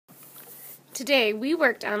Today we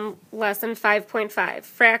worked on lesson 5.5,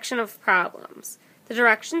 fraction of problems. The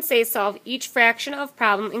directions say solve each fraction of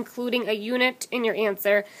problem including a unit in your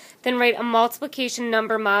answer, then write a multiplication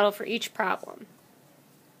number model for each problem.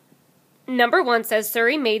 Number 1 says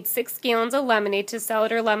Surrey made 6 gallons of lemonade to sell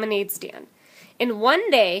at her lemonade stand. In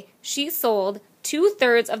one day, she sold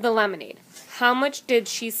 2/3 of the lemonade. How much did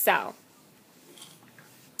she sell?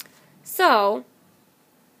 So,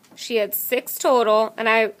 she had 6 total, and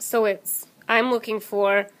I'm looking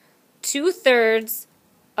for 2/3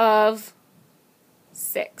 of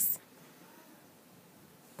 6.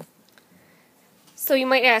 So you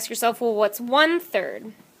might ask yourself, well, what's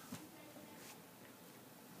 1/3?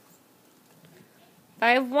 If I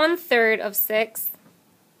have 1/3 of 6,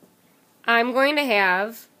 I'm going to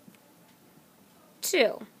have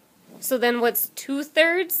 2. So then what's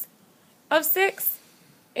 2/3 of 6?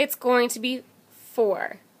 It's going to be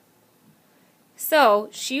 4. So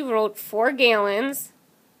she wrote 4 gallons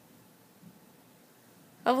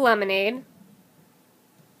of lemonade.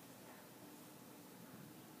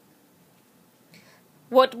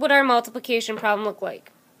 What would our multiplication problem look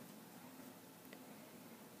like?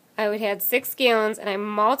 I would have 6 gallons and I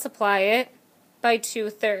multiply it by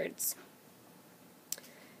 2/3.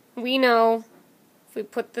 We know if we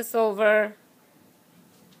put this over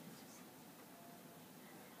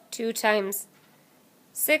 2 times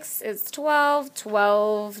 6 is 12.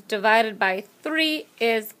 12 divided by 3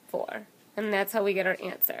 is 4. And that's how we get our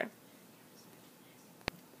answer.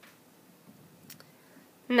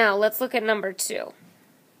 Now let's look at number 2.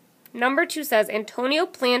 Number 2 says Antonio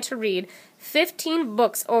planned to read 15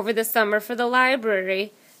 books over the summer for the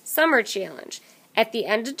library summer challenge. At the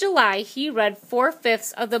end of July, he read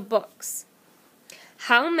 4/5 of the books.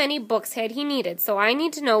 How many books had he needed? So I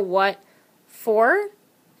need to know what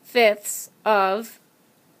 4/5 of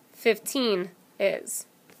 15 is.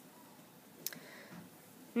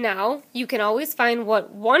 Now, you can always find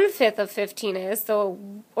what 1/5 of 15 is, or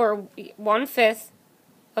 1/5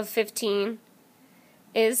 of 15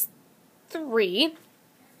 is 3.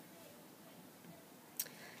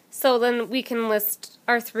 So then we can list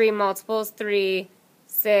our 3 multiples, 3,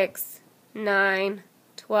 6, 9,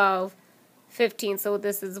 12, 15. So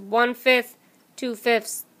this is 1/5,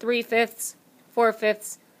 2/5, 3/5,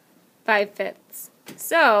 4/5, 5/5.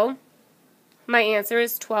 So my answer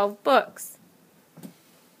is 12 books.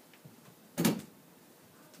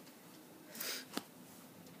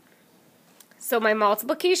 So my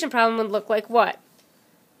multiplication problem would look like what?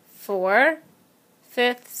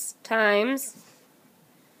 4/5 times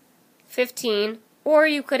 15, or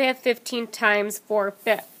you could have 15 times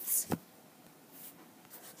 4/5.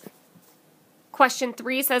 Question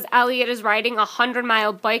 3 says Elliot is riding a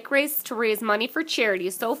 100-mile bike race to raise money for charity.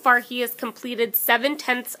 So far, he has completed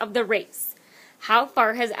 7/10 of the race. How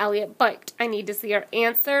far has Elliot biked? I need to see your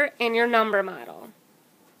answer and your number model.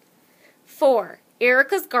 4.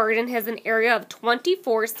 Erica's garden has an area of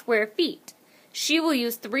 24 square feet. She will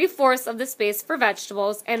use 3/4 of the space for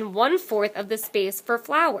vegetables and 1/4 of the space for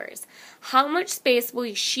flowers. How much space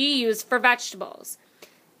will she use for vegetables?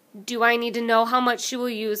 Do I need to know how much she will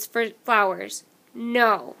use for flowers?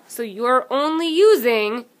 No. So you're only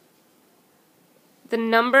using the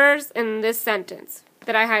numbers in this sentence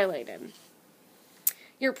that I highlighted.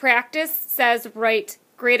 Your practice says write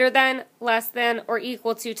greater than, less than, or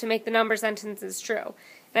equal to make the number sentences true.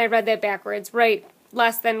 And I read that backwards. Write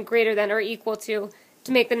less than, greater than, or equal to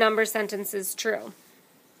make the number sentences true.